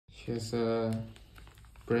Here's a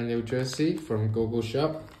brand new jersey from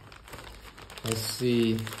Gogoalshop. Let's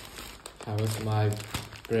see how is my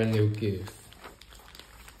brand new gift.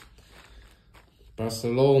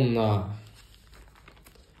 Barcelona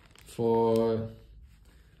for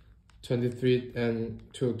 23 and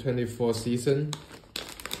to 24 season.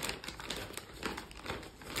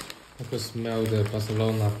 I could smell the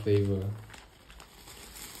Barcelona flavor.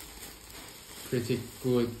 Pretty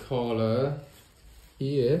good color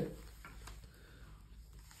here.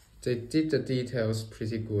 They did the details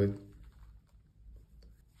pretty good.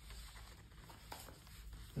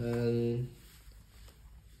 And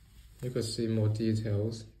you could see more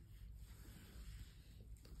details.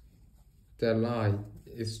 That line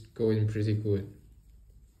is going pretty good.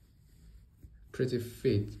 Pretty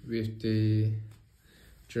fit with the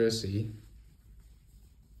jersey.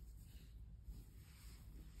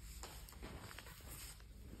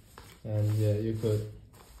 And yeah, you could,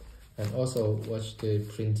 and also watch the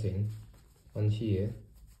printing on here.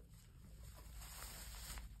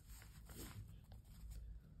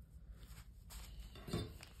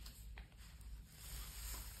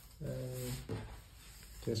 And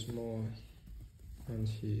there's more on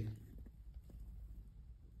here.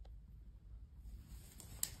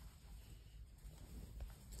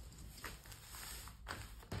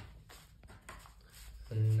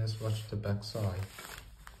 And let's watch the back side.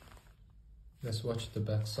 Let's watch the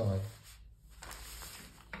back side.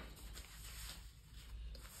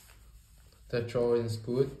 The drawing is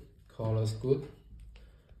good, color is good.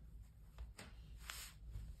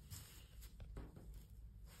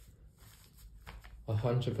 A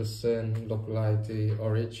 100% look like the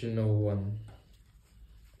original one.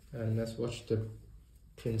 And let's watch the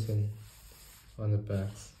printing on the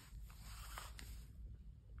backs.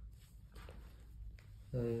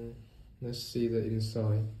 And let's see the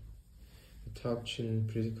inside. The touching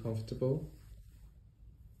pretty comfortable.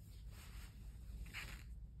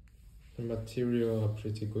 The material are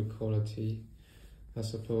pretty good quality. I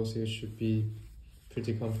suppose it should be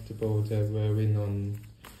pretty comfortable that wearing on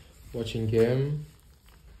watching game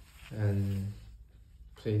and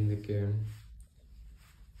playing the game.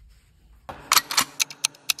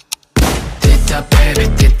 Did that baby,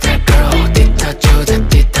 did that girl, did that do that,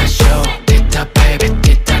 did that show, did that baby.